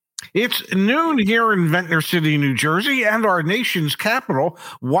It's noon here in Ventnor City, New Jersey, and our nation's capital,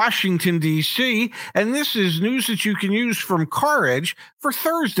 Washington, D.C., and this is news that you can use from CarEdge for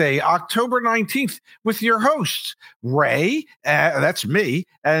Thursday, October 19th, with your hosts, Ray, that's me,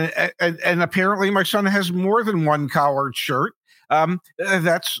 and apparently my son has more than one collared shirt.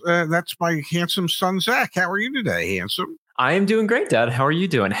 That's my handsome son, Zach. How are you today, handsome? I am doing great, Dad. How are you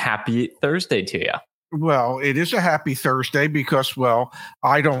doing? Happy Thursday to you. Well, it is a happy Thursday because, well,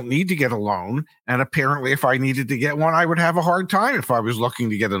 I don't need to get a loan. And apparently, if I needed to get one, I would have a hard time if I was looking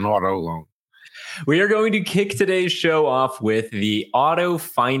to get an auto loan. We are going to kick today's show off with the Auto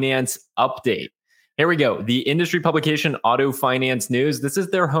Finance Update. Here we go. The industry publication Auto Finance News. This is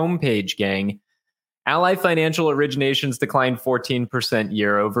their homepage, gang. Ally Financial originations declined 14%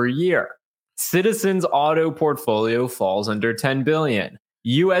 year over year. Citizens auto portfolio falls under $10 billion.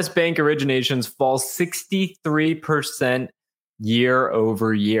 U.S. bank originations fall 63% year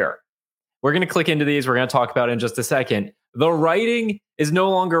over year. We're going to click into these. We're going to talk about it in just a second. The writing is no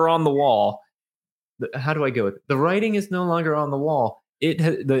longer on the wall. How do I go with it? The writing is no longer on the wall. It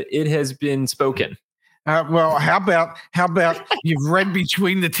has been spoken. Well, how about you've read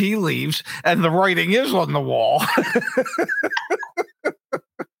between the tea leaves and the writing is on the wall?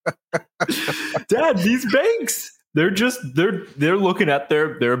 Dad, these banks, they're looking at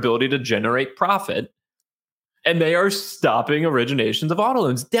their ability to generate profit, and they are stopping originations of auto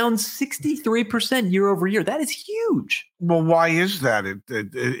loans, down 63% year over year. That is huge. Well, why is that?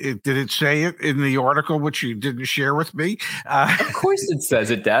 Did it say it in the article, which you didn't share with me? Of course it says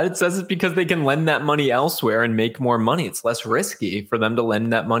it, Dad. It says it because they can lend that money elsewhere and make more money. It's less risky for them to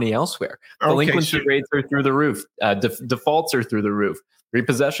lend that money elsewhere. Delinquency rates are through the roof. Defaults are through the roof.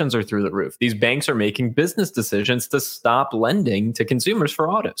 Repossessions are through the roof. These banks are making business decisions to stop lending to consumers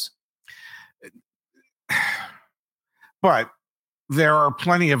for autos. But there are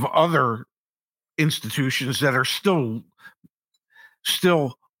plenty of other institutions that are still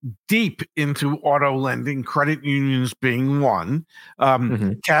deep into auto lending, credit unions being one,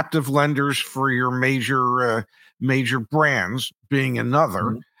 captive lenders for your major brands being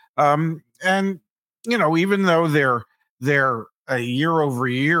another. And, you know, even though they're a year over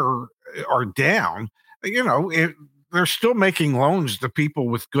year are down, you know, they're still making loans to people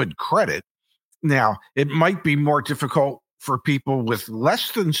with good credit. Now, it might be more difficult for people with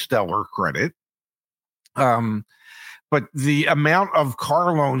less than stellar credit, but the amount of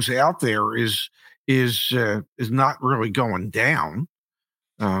car loans out there is not really going down.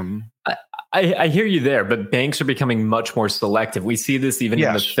 I hear you there, but banks are becoming much more selective. We see this even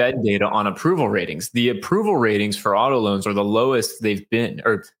in the Fed data on approval ratings. The approval ratings for auto loans are the lowest they've been,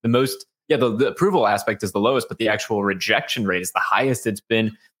 or the most. Yeah, the approval aspect is the lowest, but the actual rejection rate is the highest it's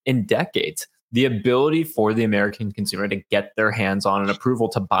been in decades. The ability for the American consumer to get their hands on an approval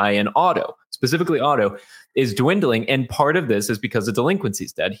to buy an auto, specifically auto, is dwindling. And part of this is because of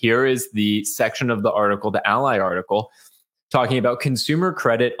delinquencies, Dad. Here is the section of the article, the Ally article, talking about consumer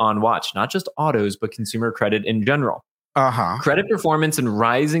credit on watch, not just autos, but consumer credit in general. Credit performance and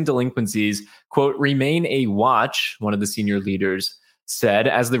rising delinquencies, quote, remain a watch, one of the senior leaders said,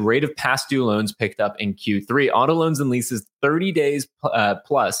 as the rate of past due loans picked up in Q3. Auto loans and leases 30 days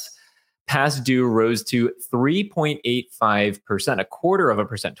plus past due rose to 3.85%, a quarter of a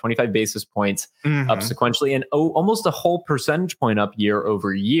percent, 25 basis points up sequentially, and almost a whole percentage point up year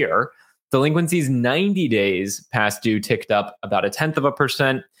over year. Delinquencies 90 days past due ticked up about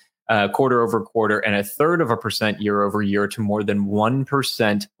 0.1%, quarter over quarter, and 0.33% year over year to more than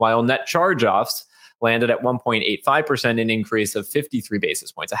 1%, while net charge-offs landed at 1.85%, an increase of 53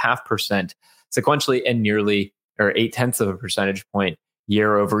 basis points, 0.5% sequentially, and nearly, or 0.8 of a percentage point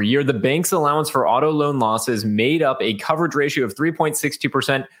year over year. The bank's allowance for auto loan losses made up a coverage ratio of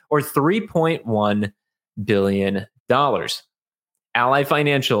 3.62% or $3.1 billion. Ally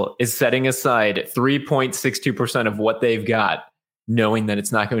Financial is setting aside 3.62% of what they've got, knowing that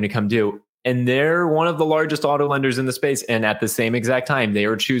it's not going to come due. And they're one of the largest auto lenders in the space. And at the same exact time, they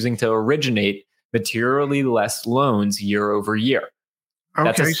are choosing to originate materially less loans year over year.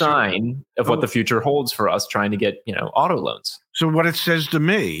 That's a sign of what the future holds for us trying to get, auto loans. So what it says to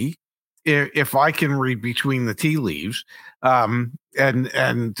me, if I can read between the tea leaves, and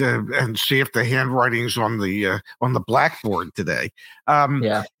see if the handwriting's on the blackboard today.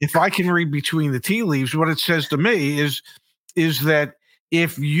 If I can read between the tea leaves, what it says to me is that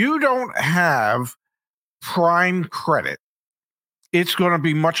if you don't have prime credit, it's going to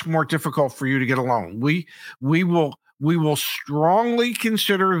be much more difficult for you to get a loan. We will strongly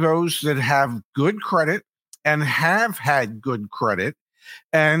consider those that have good credit and have had good credit,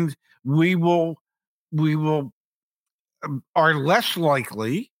 and we are less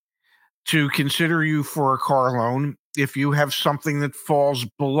likely to consider you for a car loan if you have something that falls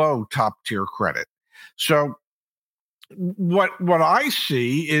below top tier credit. So what I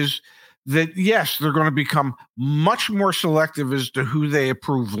see is that, yes, they're going to become much more selective as to who they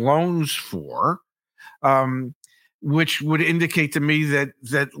approve loans for, which would indicate to me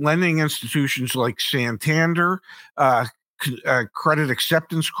that lending institutions like Santander, Credit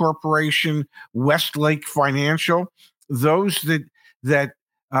Acceptance Corporation, Westlake Financial, those that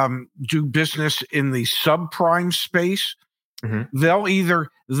do business in the subprime space, they'll either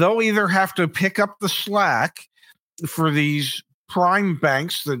have to pick up the slack for these prime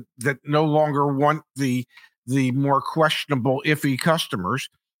banks that no longer want the more questionable, iffy customers,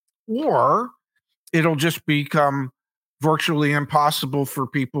 or it'll just become virtually impossible for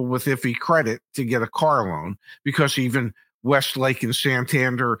people with iffy credit to get a car loan, because even Westlake and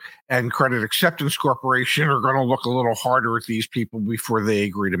Santander and Credit Acceptance Corporation are going to look a little harder at these people before they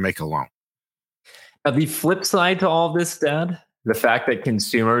agree to make a loan. Now, the flip side to all of this, Dad, the fact that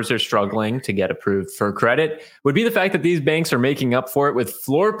consumers are struggling to get approved for credit, would be the fact that these banks are making up for it with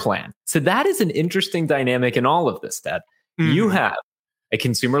floor plan. So that is an interesting dynamic in all of this, Dad. You have a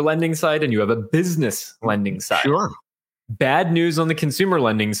consumer lending side and you have a business lending side. Sure. Bad news on the consumer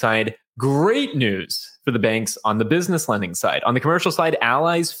lending side, great news for the banks on the business lending side. On the commercial side,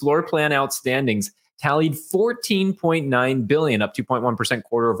 Ally's floor plan outstandings tallied $14.9 billion, up 2.1%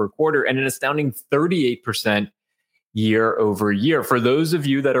 quarter over quarter, and an astounding 38% year over year. For those of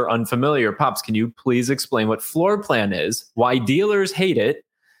you that are unfamiliar, Pops, can you please explain what floor plan is, why dealers hate it,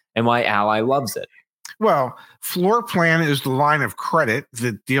 and why Ally loves it? Well, floor plan is the line of credit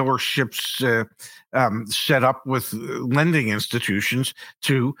that dealerships set up with lending institutions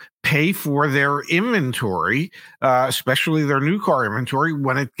to pay for their inventory, especially their new car inventory,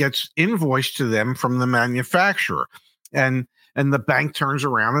 when it gets invoiced to them from the manufacturer. And the bank turns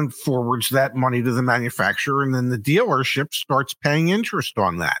around and forwards that money to the manufacturer, and then the dealership starts paying interest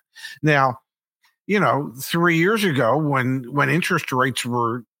on that. Now, 3 years ago, when interest rates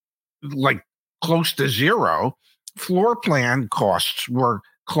were like close to zero, floor plan costs were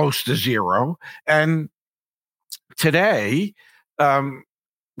close to zero. And today,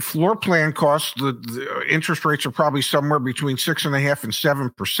 floor plan costs, the interest rates are probably somewhere between 6.5% and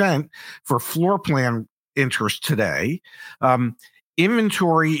 7% for floor plan interest today.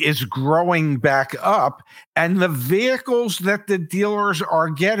 Inventory is growing back up, and the vehicles that the dealers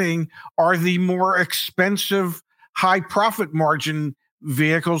are getting are the more expensive, high profit margin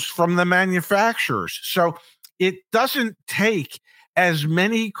vehicles from the manufacturers. So it doesn't take as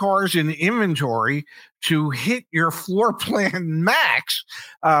many cars in inventory to hit your floor plan max.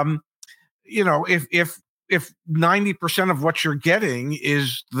 If 90% of what you're getting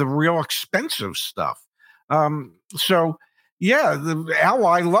is the real expensive stuff. So yeah, the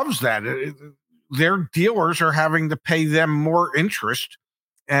Ally loves that. Their dealers are having to pay them more interest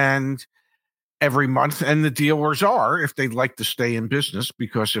and every month, and the dealers are, if they'd like to stay in business,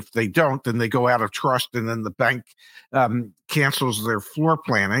 because if they don't, then they go out of trust, and then the bank cancels their floor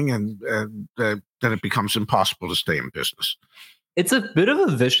planning, and then it becomes impossible to stay in business. It's a bit of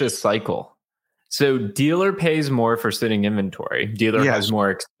a vicious cycle. So dealer pays more for sitting inventory. Dealer has more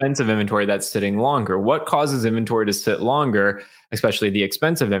expensive inventory that's sitting longer. What causes inventory to sit longer, especially the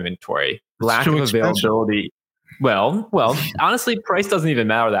expensive inventory? Lack of availability. Well, honestly, price doesn't even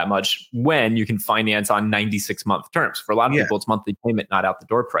matter that much when you can finance on 96-month terms. For a lot of people, it's monthly payment, not out the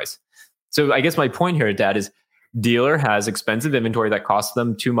door price. So I guess my point here, Dad, is dealer has expensive inventory that costs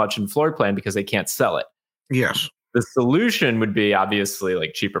them too much in floor plan because they can't sell it. Yes. The solution would be obviously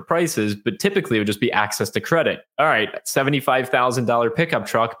like cheaper prices, but typically it would just be access to credit. All right, $75,000 pickup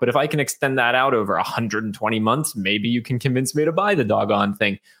truck, but if I can extend that out over 120 months, maybe you can convince me to buy the doggone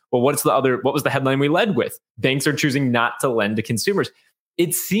thing. Well, what was the headline we led with? Banks are choosing not to lend to consumers.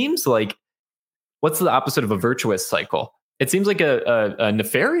 It seems like, what's the opposite of a virtuous cycle? It seems like a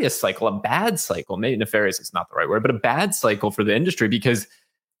nefarious cycle, a bad cycle. Maybe nefarious is not the right word, but a bad cycle for the industry, because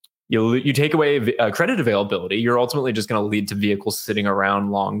you take away credit availability, you're ultimately just going to lead to vehicles sitting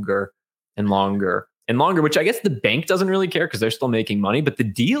around longer and longer and longer, which I guess the bank doesn't really care because they're still making money, but the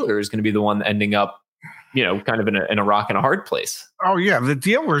dealer is going to be the one ending up, kind of in a rock and a hard place. Oh yeah, the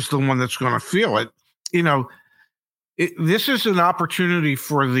dealer is the one that's going to feel it. This is an opportunity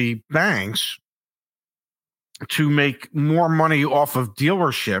for the banks to make more money off of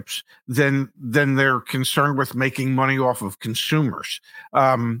dealerships than they're concerned with making money off of consumers.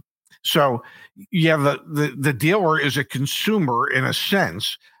 So yeah, the dealer is a consumer in a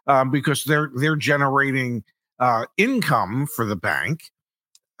sense, because they're generating income for the bank,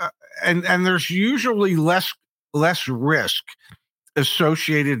 and there's usually less risk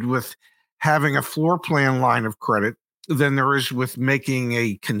associated with having a floor plan line of credit than there is with making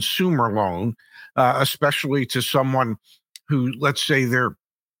a consumer loan, especially to someone who, let's say, their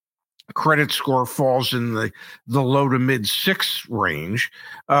credit score falls in the low to mid 6 range.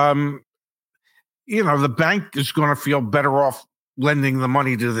 The bank is going to feel better off lending the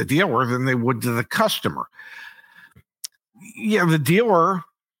money to the dealer than they would to the customer. Yeah, the dealer,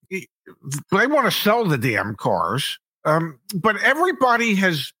 they want to sell the damn cars, but everybody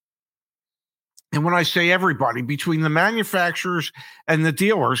has, and when I say everybody, between the manufacturers and the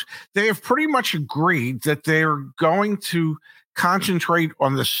dealers, they have pretty much agreed that they're going to concentrate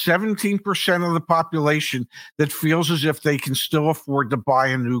on the 17% of the population that feels as if they can still afford to buy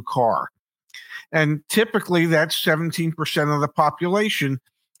a new car. And typically that 17% of the population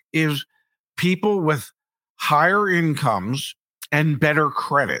is people with higher incomes and better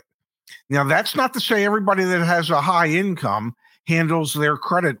credit. Now, that's not to say everybody that has a high income handles their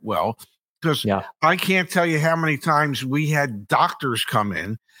credit well, because I can't tell you how many times we had doctors come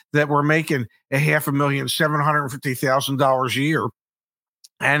in that were making $500,750,000 a year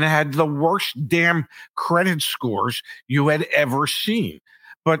and had the worst damn credit scores you had ever seen.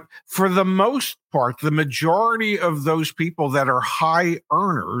 But for the most part, the majority of those people that are high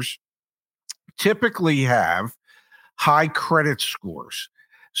earners typically have high credit scores.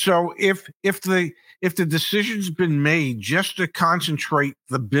 So if the decision's been made just to concentrate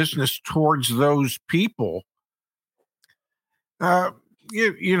the business towards those people, I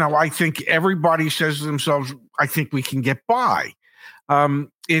think everybody says to themselves, I think we can get by.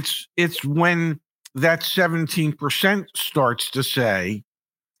 It's when that 17% starts to say,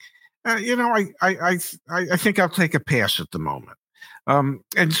 I think I'll take a pass at the moment.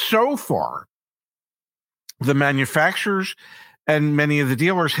 And so far, the manufacturers and many of the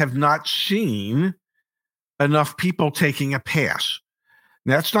dealers have not seen enough people taking a pass.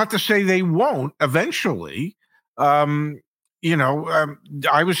 That's not to say they won't eventually. I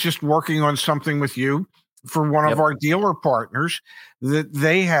was just working on something with you for one of our dealer partners that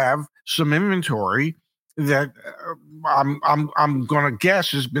they have some inventory that I'm going to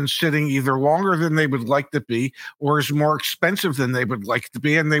guess has been sitting either longer than they would like to be or is more expensive than they would like to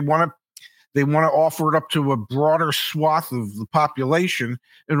be, and they want to offer it up to a broader swath of the population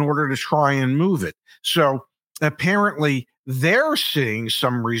in order to try and move it. So apparently they're seeing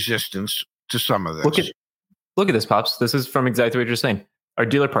some resistance to some of this. Look at this, Pops. This is from exactly what you're saying. Our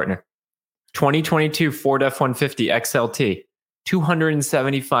dealer partner, 2022 Ford F-150 XLT,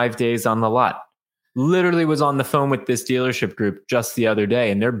 275 days on the lot. Literally was on the phone with this dealership group just the other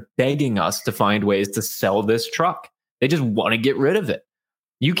day, and they're begging us to find ways to sell this truck. They just want to get rid of it.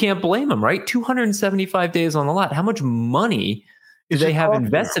 You can't blame them, right? 275 days on the lot. How much money do they have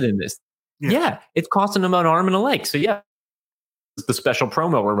invested in this? Yes. Yeah, it's costing them an arm and a leg. So yeah, the special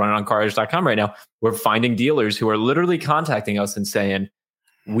promo we're running on CarEdge.com right now. We're finding dealers who are literally contacting us and saying,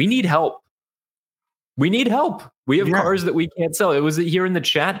 we need help. We need help. We have cars that we can't sell. It was here in the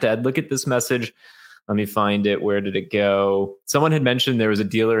chat, Dad. Look at this message. Let me find it. Where did it go? Someone had mentioned there was a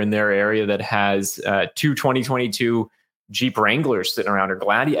dealer in their area that has two 2022 Jeep Wranglers sitting around, or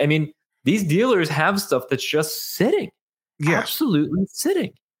Gladiator. I mean, these dealers have stuff that's just sitting. Yes. Absolutely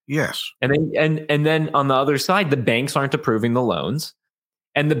sitting. Yes. And then on the other side, the banks aren't approving the loans,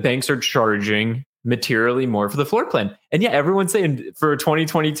 and the banks are charging materially more for the floor plan. And yeah, everyone's saying for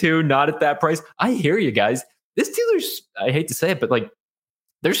 2022, not at that price. I hear you guys. This dealer's, I hate to say it, but like,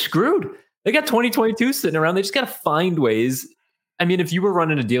 they're screwed. They got 2022 sitting around. They just got to find ways. I mean, if you were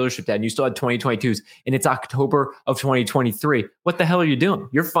running a dealership, Dad, and you still had 2022s and it's October of 2023, what the hell are you doing?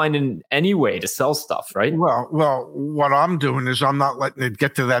 You're finding any way to sell stuff, right? Well, what I'm doing is I'm not letting it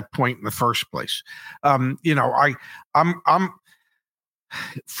get to that point in the first place. I'm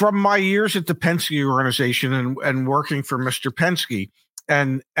from my years at the Penske organization and working for Mr. Penske,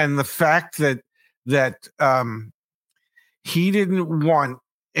 and the fact that he didn't want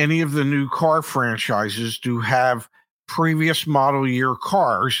any of the new car franchises to have previous model year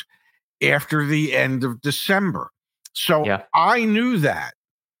cars after the end of December. So I knew that.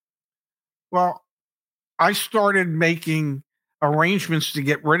 Well, I started making arrangements to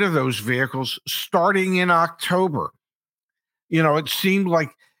get rid of those vehicles starting in October. It seemed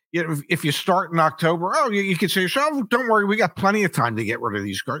like if you start in October, you could say, "Oh, don't worry, we got plenty of time to get rid of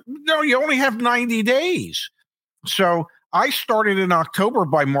these cars." No, you only have 90 days. So I started in October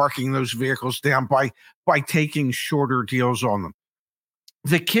by marking those vehicles down by taking shorter deals on them.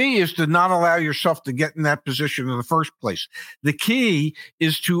 The key is to not allow yourself to get in that position in the first place. The key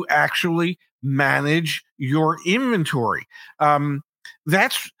is to actually manage your inventory.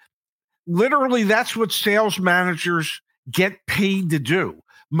 That's what sales managers get paid to do.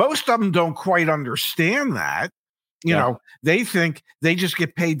 most of them don't quite understand that. You know, they think they just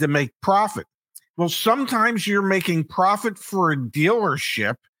get paid to make profit. Well, sometimes you're making profit for a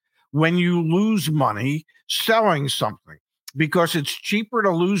dealership when you lose money selling something, because it's cheaper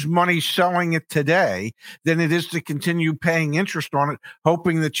to lose money selling it today than it is to continue paying interest on it,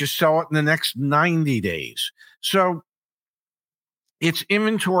 hoping that you sell it in the next 90 days. So it's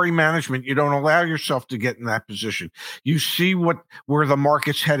inventory management. You don't allow yourself to get in that position. You see where the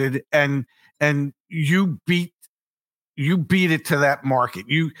market's headed, and you beat it to that market.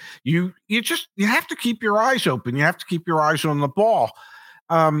 You have to keep your eyes open. You have to keep your eyes on the ball.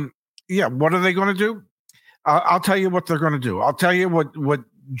 What are they going to do? I'll tell you what they're going to do. I'll tell you what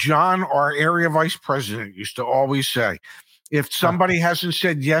John, our area vice president, used to always say. If somebody hasn't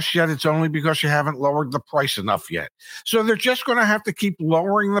said yes yet, it's only because you haven't lowered the price enough yet. So they're just going to have to keep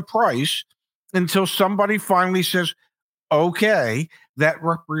lowering the price until somebody finally says, okay, that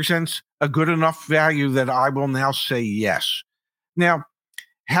represents a good enough value that I will now say yes. Now,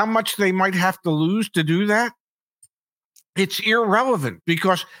 how much they might have to lose to do that, it's irrelevant,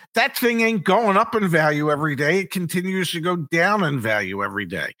 because that thing ain't going up in value every day. It continues to go down in value every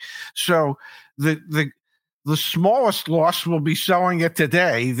day. So the smallest loss will be selling it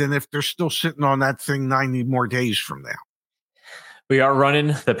today than if they're still sitting on that thing 90 more days from now. We are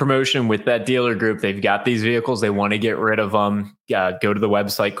running the promotion with that dealer group. They've got these vehicles. They want to get rid of them. Go to the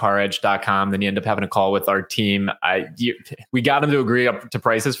website, caredge.com. Then you end up having a call with our team. We got them to agree up to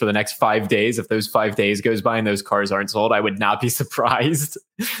prices for the next 5 days. If those 5 days goes by and those cars aren't sold, I would not be surprised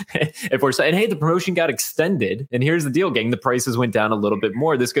if we're saying, hey, the promotion got extended. And here's the deal, gang. The prices went down a little bit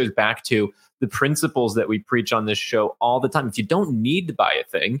more. This goes back to the principles that we preach on this show all the time. If you don't need to buy a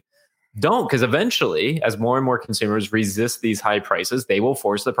thing, don't, because eventually, as more and more consumers resist these high prices, they will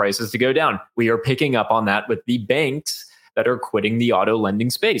force the prices to go down. We are picking up on that with the banks that are quitting the auto lending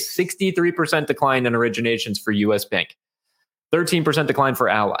space. 63% decline in originations for US Bank, 13% decline for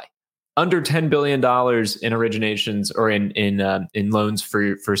Ally, under $10 billion in originations or in loans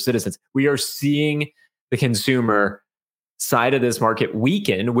for Citizens. We are seeing the consumer side of this market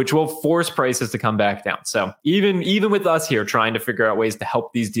weaken, which will force prices to come back down. So even with us here trying to figure out ways to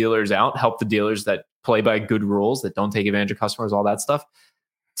help these dealers out, help the dealers that play by good rules, that don't take advantage of customers, all that stuff,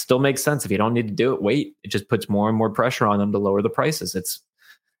 still makes sense. If you don't need to do it, wait. It just puts more and more pressure on them to lower the prices. It's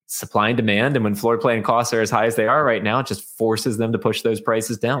supply and demand. And when floor plan costs are as high as they are right now, it just forces them to push those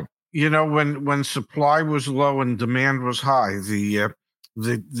prices down. You know, when supply was low and demand was high,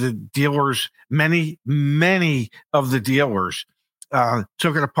 the dealers, many of the dealers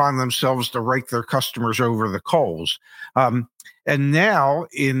took it upon themselves to rake their customers over the coals. And now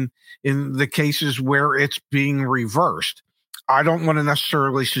in the cases where it's being reversed, I don't want to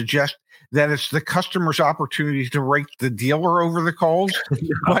necessarily suggest that it's the customer's opportunity to rake the dealer over the coals,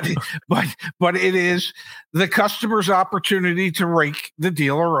 but it is the customer's opportunity to rake the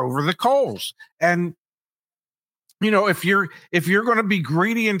dealer over the coals. And you know, if you're going to be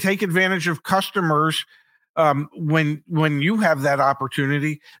greedy and take advantage of customers when you have that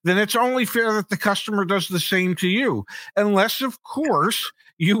opportunity, then it's only fair that the customer does the same to you, unless, of course,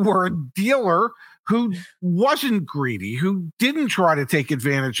 you were a dealer who wasn't greedy, who didn't try to take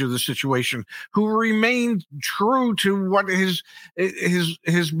advantage of the situation, who remained true to what his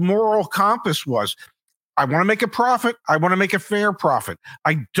moral compass was. I want to make a profit. I want to make a fair profit.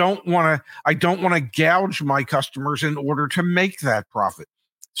 I don't want to gouge my customers in order to make that profit.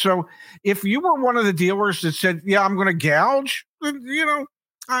 So if you were one of the dealers that said, yeah, I'm going to gouge, then, you know,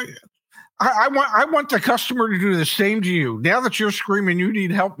 I want the customer to do the same to you. Now that you're screaming you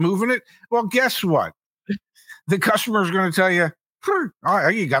need help moving it, well, guess what? The customer is going to tell you,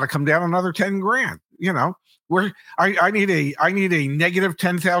 you got to come down another 10 grand. You know, where I need a negative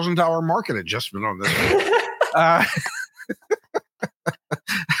 $10,000 market adjustment on this.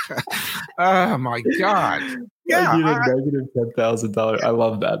 Oh my God. Yeah, I need a negative $10,000. I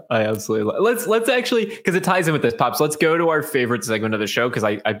love that. I absolutely love. Let's actually, because it ties in with this, Pops. Let's go to our favorite segment of the show, because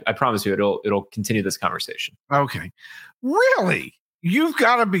I promise you it'll continue this conversation. Okay. Really? You've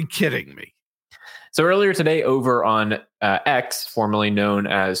got to be kidding me. So earlier today over on X, formerly known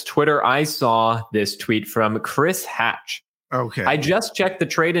as Twitter, I saw this tweet from Chris Hatch. Okay. I just checked the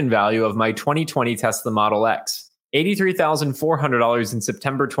trade-in value of my 2020 Tesla Model X. $83,400 in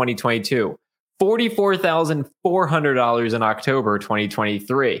September 2022. $44,400 in October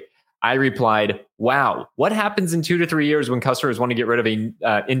 2023. I replied, wow, what happens in 2 to 3 years when customers want to get rid of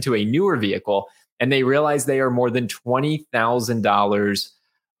into a newer vehicle and they realize they are more than $20,000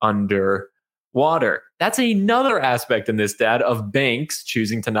 underwater? That's another aspect in this, Dad, of banks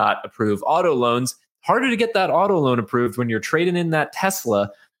choosing to not approve auto loans. harder to get that auto loan approved when you're trading in that Tesla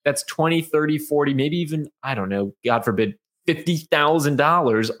that's 20, 30, 40, maybe even, I don't know, God forbid,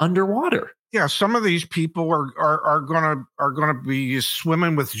 $50,000 underwater. Yeah, some of these people are gonna be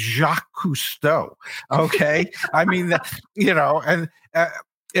swimming with Jacques Cousteau. Okay, I mean, and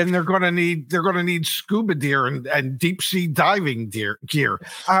they're gonna need scuba gear and deep sea diving gear.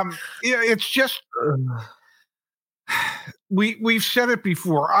 It's just we've said it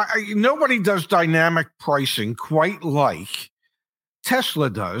before. Nobody does dynamic pricing quite like Tesla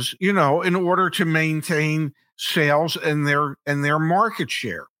does. In order to maintain sales and their market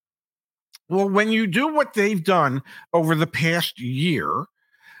share. Well, when you do what they've done over the past year,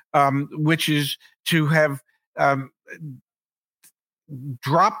 which is to have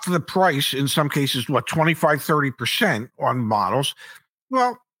dropped the price in some cases, 25, 30% on models.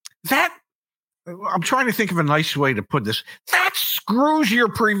 Well, I'm trying to think of a nice way to put this. That screws your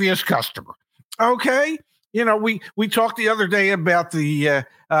previous customer. Okay. We talked the other day about the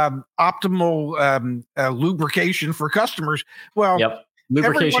optimal lubrication for customers. Well, yep.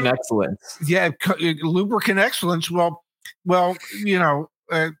 Lubrication excellence. Yeah, lubricant excellence. Well,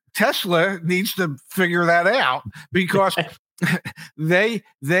 Tesla needs to figure that out because they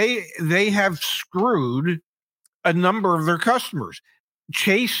have screwed a number of their customers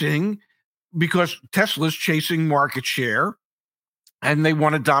because Tesla's chasing market share and they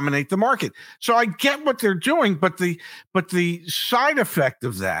want to dominate the market. So I get what they're doing, but the side effect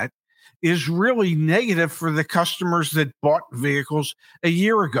of that is really negative for the customers that bought vehicles a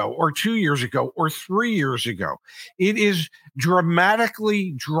year ago or 2 years ago or 3 years ago. It is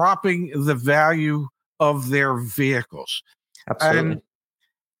dramatically dropping the value of their vehicles. Absolutely.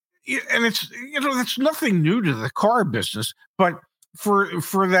 And it's, that's nothing new to the car business, but for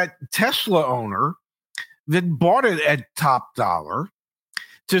that Tesla owner that bought it at top dollar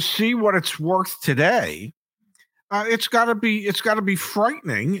to see what it's worth today, it's got to be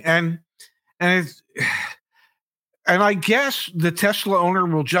frightening. And I guess the Tesla owner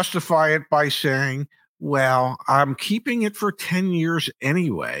will justify it by saying, well, I'm keeping it for 10 years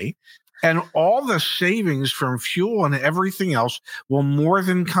anyway, and all the savings from fuel and everything else will more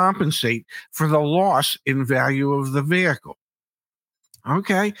than compensate for the loss in value of the vehicle.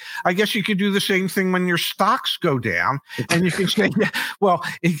 Okay, I guess you could do the same thing when your stocks go down, and you can say, well,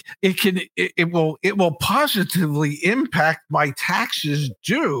 it will positively impact my taxes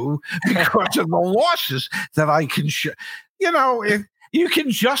due because of the losses that I can show. If you can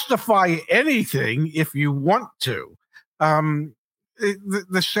justify anything if you want to.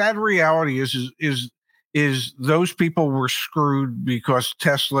 The sad reality is those people were screwed because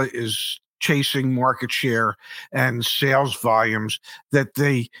Tesla is chasing market share and sales volumes that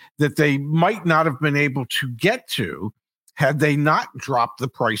they might not have been able to get to had they not dropped the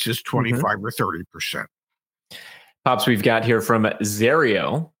prices 25 or 30%. Pops, we've got here from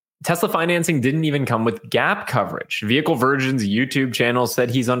Zario. Tesla financing didn't even come with gap coverage. Vehicle Virgin's YouTube channel said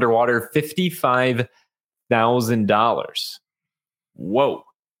he's underwater $55,000. Whoa.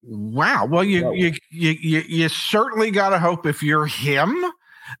 Wow. Well, you certainly got to hope if you're him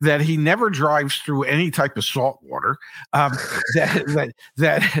that he never drives through any type of salt water,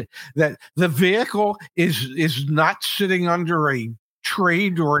 that the vehicle is not sitting under a tree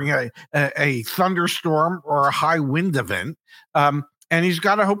during a thunderstorm or a high wind event. And he's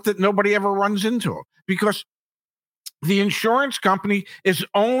got to hope that nobody ever runs into him, because the insurance company is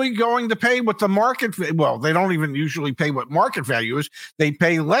only going to pay what the market. Well, they don't even usually pay what market value is. They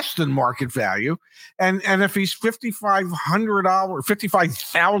pay less than market value. And if he's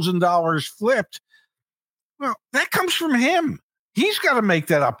 $55,000 flipped, well, that comes from him. He's got to make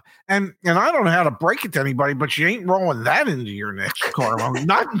that up. And I don't know how to break it to anybody, but you ain't rolling that into your next car loan.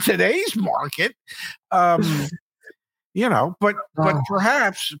 Not in today's market. But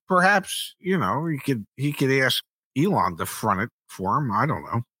perhaps, he could ask Elon to front it for him. I don't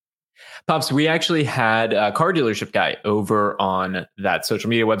know. Pops, we actually had a car dealership guy over on that social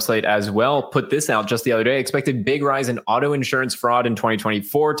media website as well put this out just the other day. Expected big rise in auto insurance fraud in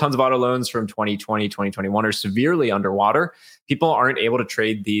 2024. Tons of auto loans from 2020, 2021 are severely underwater. People aren't able to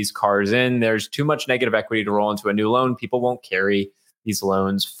trade these cars in. There's too much negative equity to roll into a new loan. People won't carry these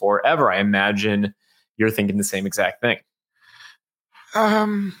loans forever. I imagine you're thinking the same exact thing.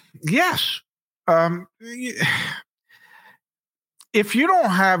 Yes. If you don't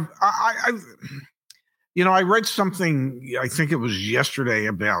have, I read something, I think it was yesterday,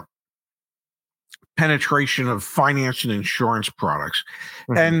 about penetration of finance and insurance products,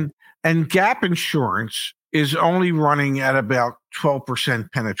 and gap insurance is only running at about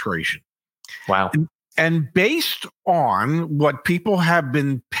 12% penetration. Wow. And based on what people have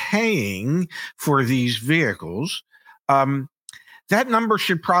been paying for these vehicles, that number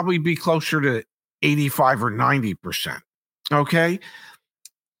should probably be closer to 85 or 90%. Okay.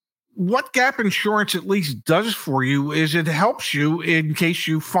 What gap insurance at least does for you is it helps you in case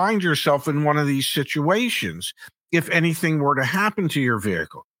you find yourself in one of these situations, if anything were to happen to your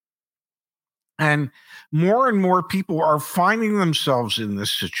vehicle. And more people are finding themselves in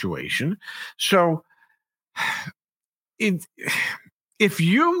this situation. So if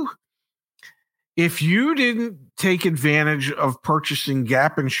you didn't take advantage of purchasing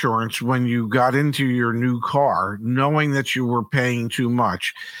gap insurance when you got into your new car, knowing that you were paying too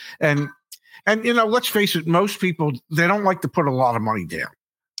much, and let's face it, most people, they don't like to put a lot of money down.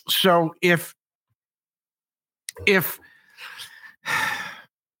 So if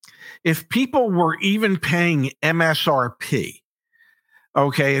people were even paying MSRP,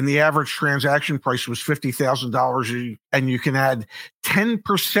 okay, and the average transaction price was $50,000, and you can add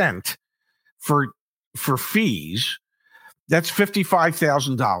 10% for fees, that's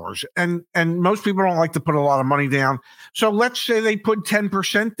 $55,000. And most people don't like to put a lot of money down. So let's say they put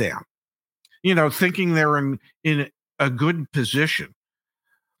 10% down, thinking they're in a good position.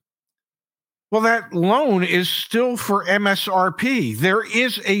 Well, that loan is still for MSRP. There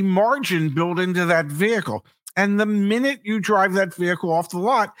is a margin built into that vehicle. And the minute you drive that vehicle off the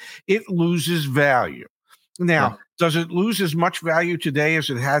lot, it loses value. Now, does it lose as much value today as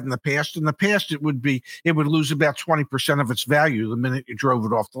it had in the past? In the past, it would lose about 20% of its value the minute you drove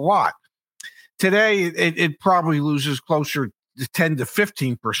it off the lot. Today, it probably loses closer to 10 to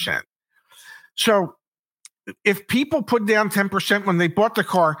 15%. So if people put down 10% when they bought the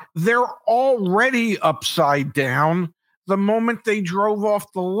car, they're already upside down the moment they drove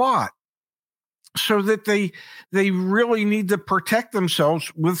off the lot. So that they really need to protect themselves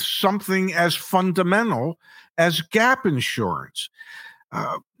with something as fundamental as gap insurance.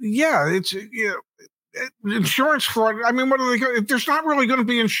 It's insurance fraud. I mean, what are they? There's not really going to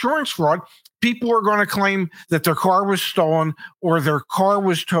be insurance fraud. People are going to claim that their car was stolen or their car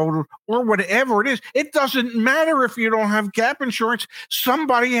was totaled or whatever it is. It doesn't matter if you don't have gap insurance.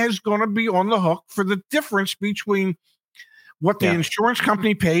 Somebody is going to be on the hook for the difference between what the insurance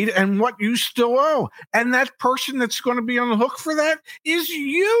company paid and what you still owe. And that person that's going to be on the hook for that is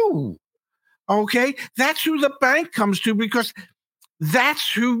you. Okay? That's who the bank comes to, because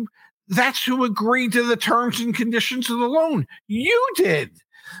that's who agreed to the terms and conditions of the loan. You did.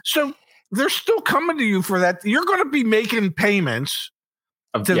 So they're still coming to you for that. You're going to be making payments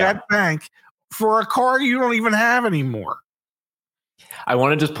to that bank for a car you don't even have anymore. I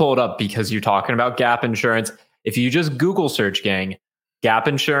want to just pull it up because you're talking about gap insurance. If you just Google search, gang, gap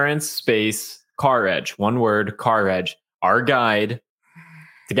insurance space car edge, one word, car edge, our guide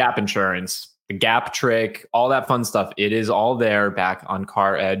to gap insurance, the gap trick, all that fun stuff, it is all there back on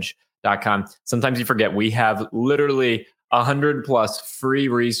caredge.com. Sometimes you forget we have literally 100 plus free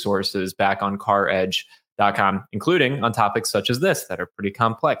resources back on caredge.com, including on topics such as this that are pretty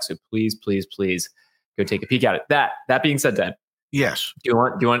complex. So please go take a peek at it. That being said, Dan. Yes. Do you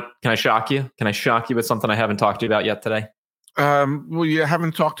want, can I shock you? Can I shock you with something I haven't talked to you about yet today? Well, you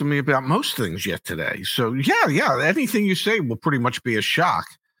haven't talked to me about most things yet today. So yeah. Anything you say will pretty much be a shock.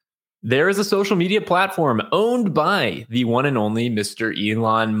 There is a social media platform owned by the one and only Mr.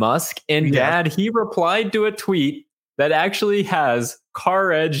 Elon Musk. And Dad, he replied to a tweet that actually has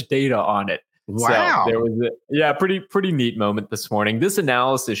Car Edge data on it. Wow. So there was a pretty neat moment this morning. This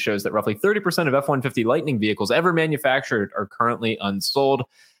analysis shows that roughly 30% of F-150 Lightning vehicles ever manufactured are currently unsold.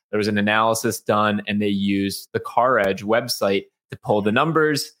 There was an analysis done, and they used the Car Edge website to pull the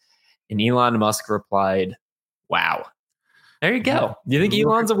numbers. And Elon Musk replied, "Wow." There you go. Do you think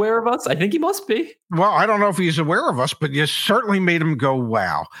Elon's aware of us? I think he must be. Well, I don't know if he's aware of us, but you certainly made him go,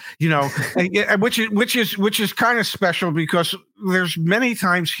 wow. Which is kind of special, because there's many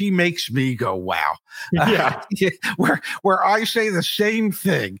times he makes me go, wow. Where I say the same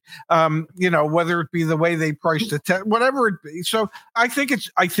thing, whether it be the way they price the test, whatever it be. So I think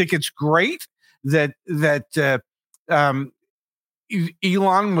it's great that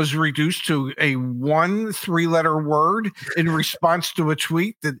Elon was reduced to a 3-letter word in response to a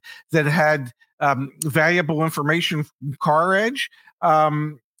tweet that had valuable information from Car Edge.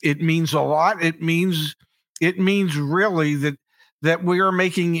 It means a lot. It means really that we are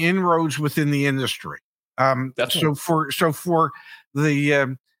making inroads within the industry. So for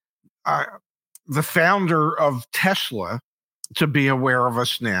the founder of Tesla to be aware of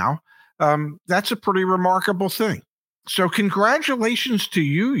us now, that's a pretty remarkable thing. So congratulations to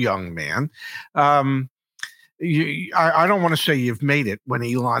you, young man. I don't want to say you've made it when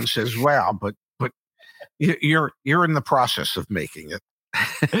Elon says wow, but you're in the process of making it.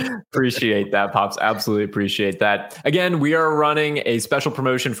 Appreciate that, Pops. Absolutely appreciate that. Again, we are running a special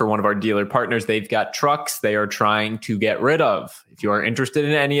promotion for one of our dealer partners. They've got trucks they are trying to get rid of. If you are interested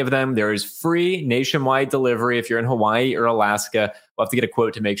in any of them, there is free nationwide delivery. If you're in Hawaii or Alaska, we'll have to get a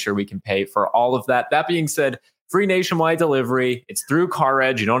quote to make sure we can pay for all of that. That being said, free nationwide delivery. It's through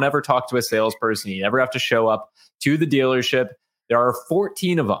CarEdge. You don't ever talk to a salesperson. You never have to show up to the dealership. There are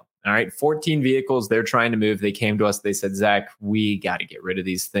 14 of them. All right, 14 vehicles they're trying to move. They came to us. They said, Zach, we got to get rid of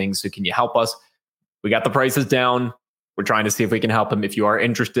these things. So can you help us? We got the prices down. We're trying to see if we can help them. If you are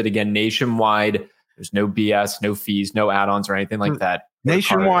interested, again, nationwide, there's no BS, no fees, no add-ons or anything like that.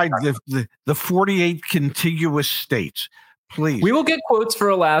 Nationwide, the 48 contiguous states, please. We will get quotes for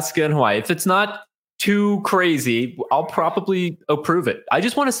Alaska and Hawaii. If it's not too crazy, I'll probably approve it. I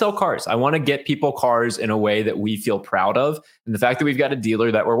just want to sell cars. I want to get people cars in a way that we feel proud of. And the fact that we've got a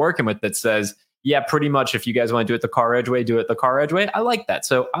dealer that we're working with that says, yeah, pretty much if you guys want to do it the CarEdge way, do it the CarEdge way. I like that.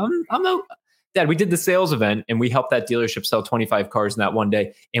 So Dad, we did the sales event and we helped that dealership sell 25 cars in that one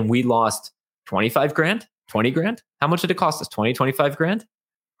day. And we lost 25 grand, 20 grand. How much did it cost us? 20, 25 grand?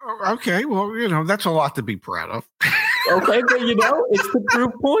 Okay. Well, that's a lot to be proud of. Okay, but it's to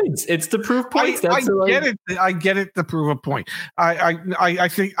prove points. It's to prove points. I get it to prove a point. I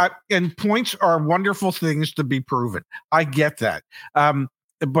think and points are wonderful things to be proven. I get that.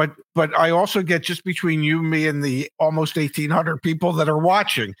 But I also get, just between you, me, and the almost 1,800 people that are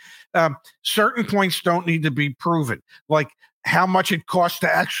watching, certain points don't need to be proven. Like how much it costs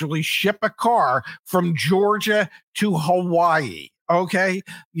to actually ship a car from Georgia to Hawaii. Okay,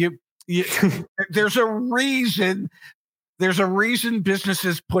 there's a reason. There's a reason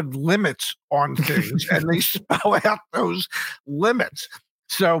businesses put limits on things and they spell out those limits.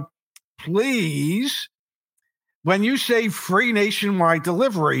 So please, when you say free nationwide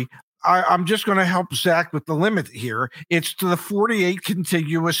delivery, I'm just going to help Zach with the limit here. It's to the 48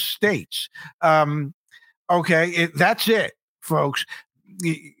 contiguous states. Okay, that's it, folks.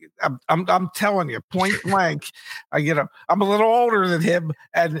 I'm telling you, point blank. I'm a little older than him,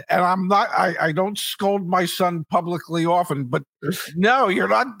 and I'm not. I don't scold my son publicly often, but no, you're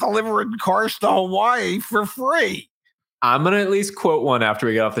not delivering cars to Hawaii for free. I'm going to at least quote one after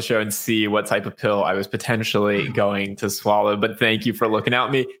we get off the show and see what type of pill I was potentially going to swallow. But thank you for looking out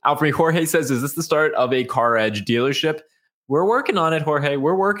for me. Jorge says, is this the start of a CarEdge dealership? We're working on it, Jorge.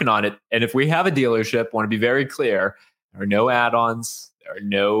 We're working on it. And if we have a dealership, want to be very clear, there are no add-ons. There are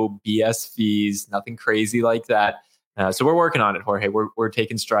no BS fees, nothing crazy like that. So we're working on it, Jorge. We're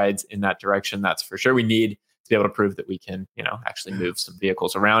taking strides in that direction. That's for sure. We need to be able to prove that we can, actually move some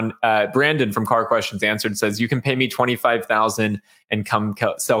vehicles around. Brandon from Car Questions Answered says, you can pay me $25,000 and come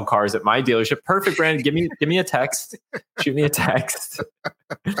sell cars at my dealership. Perfect, Brandon. Give me a text. Shoot me a text.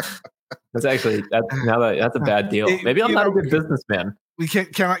 That's a bad deal. Maybe I'm not a good businessman.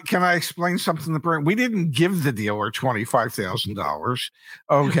 Can I explain something to Brent? We didn't give the dealer $25,000.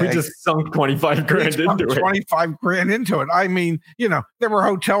 Okay, we just sunk 25 grand into it. 25 grand into it. I mean, there were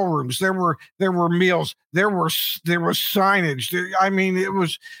hotel rooms, there were meals, there was signage. It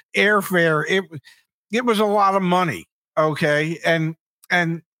was airfare. It was a lot of money. Okay, and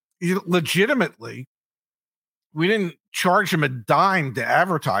legitimately, we didn't charge him a dime to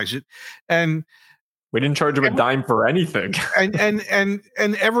advertise it, and we didn't charge him a dime for anything. and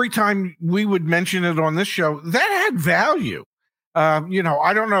every time we would mention it on this show, that had value. I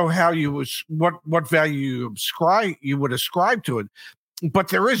don't know how what value you would ascribe to it, but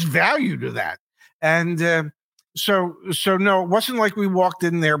there is value to that. And so no, it wasn't like we walked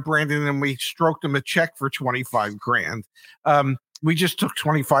in there, Brandon, and we stroked him a check for 25 grand. We just took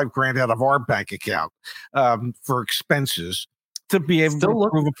 25 grand out of our bank account for expenses to be able to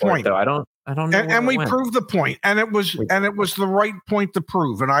prove a point. I don't know. And we proved the point, and it was the right point to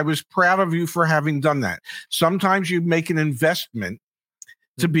prove. And I was proud of you for having done that. Sometimes you make an investment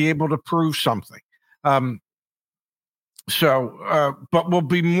to be able to prove something. But we'll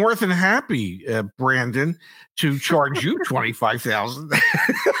be more than happy, Brandon, to charge you $25,000.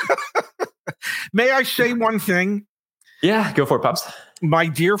 May I say one thing? Yeah, go for it, Pops. My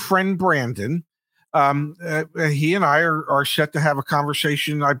dear friend Brandon, he and I are set to have a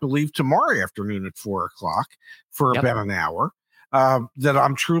conversation, I believe, tomorrow afternoon at 4:00 for about an hour, that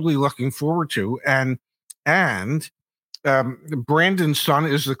I'm truly looking forward to. And Brandon's son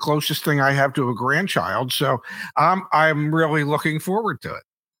is the closest thing I have to a grandchild. So I'm really looking forward to it.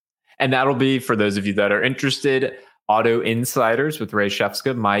 And that'll be, for those of you that are interested, Auto Insiders with Ray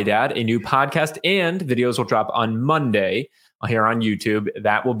Shefska, my dad, a new podcast, and videos will drop on Monday here on YouTube.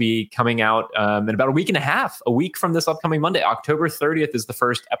 That will be coming out in about a week and a half, a week from this upcoming Monday. October 30th is the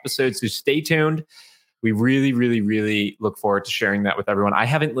first episode, so stay tuned. We really, really, really look forward to sharing that with everyone. I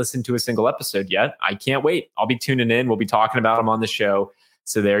haven't listened to a single episode yet. I can't wait. I'll be tuning in. We'll be talking about them on the show.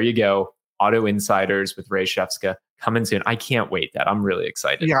 So there you go. Auto Insiders with Ray Shefska coming soon. I can't wait. I'm really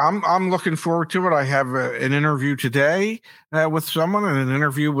excited. Yeah, I'm looking forward to it. I have an interview today with someone, and an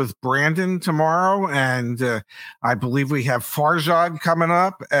interview with Brandon tomorrow, and I believe we have Farzad coming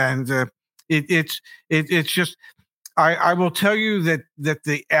up. And it's just, I will tell you that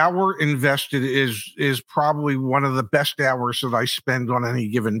the hour invested is probably one of the best hours that I spend on any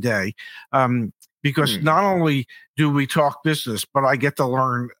given day. Because not only do we talk business, but I get to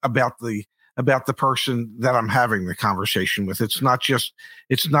learn about the person that I'm having the conversation with. It's not just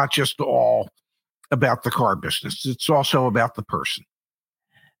all about the car business. It's also about the person.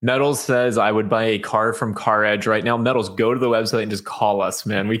 Metals says, I would buy a car from Car Edge right now. Metals, go to the website and just call us,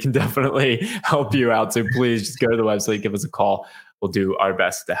 man. We can definitely help you out. So please just go to the website, give us a call. We'll do our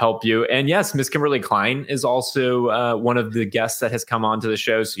best to help you. And yes, Miss Kimberly Klein is also one of the guests that has come onto the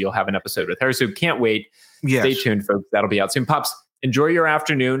show. So you'll have an episode with her. So can't wait. Yes. Stay tuned, folks. That'll be out soon. Pops, enjoy your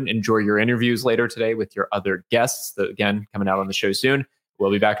afternoon. Enjoy your interviews later today with your other guests. Again, coming out on the show soon.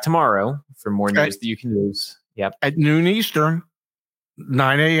 We'll be back tomorrow for more news that you can use. Yep. At noon Eastern,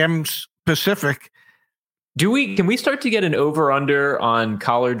 9 a.m. Pacific. Can we start to get an over-under on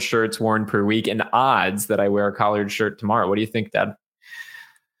collared shirts worn per week and odds that I wear a collared shirt tomorrow? What do you think, Dad?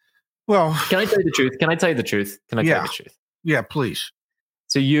 Well, can I tell you the truth? Can I tell you the truth? Yeah, please.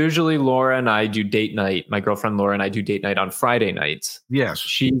 So usually Laura and I do date night. My girlfriend Laura and I do date night on Friday nights. Yes.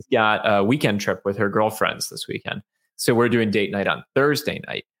 She's got a weekend trip with her girlfriends this weekend. So we're doing date night on Thursday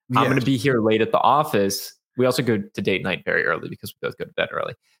night. Yes. I'm going to be here late at the office. We also go to date night very early because we both go to bed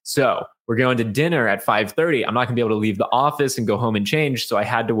early. So we're going to dinner at 5:30. I'm not going to be able to leave the office and go home and change. So I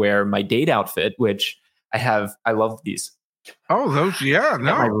had to wear my date outfit, which I love these. Oh, those, yeah.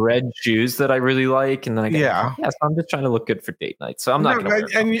 No. My red shoes that I really like. And then I go, so I'm just trying to look good for date night. So I'm not going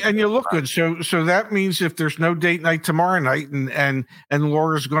to wear and you look good. So that means if there's no date night tomorrow night and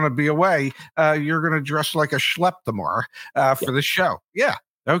Laura's going to be away, you're going to dress like a schlep tomorrow for the show. Yeah.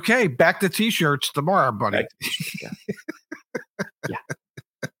 Okay, back to t-shirts tomorrow, buddy. Yeah.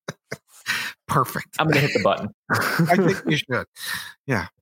 Perfect. I'm going to hit the button. I think you should. Yeah.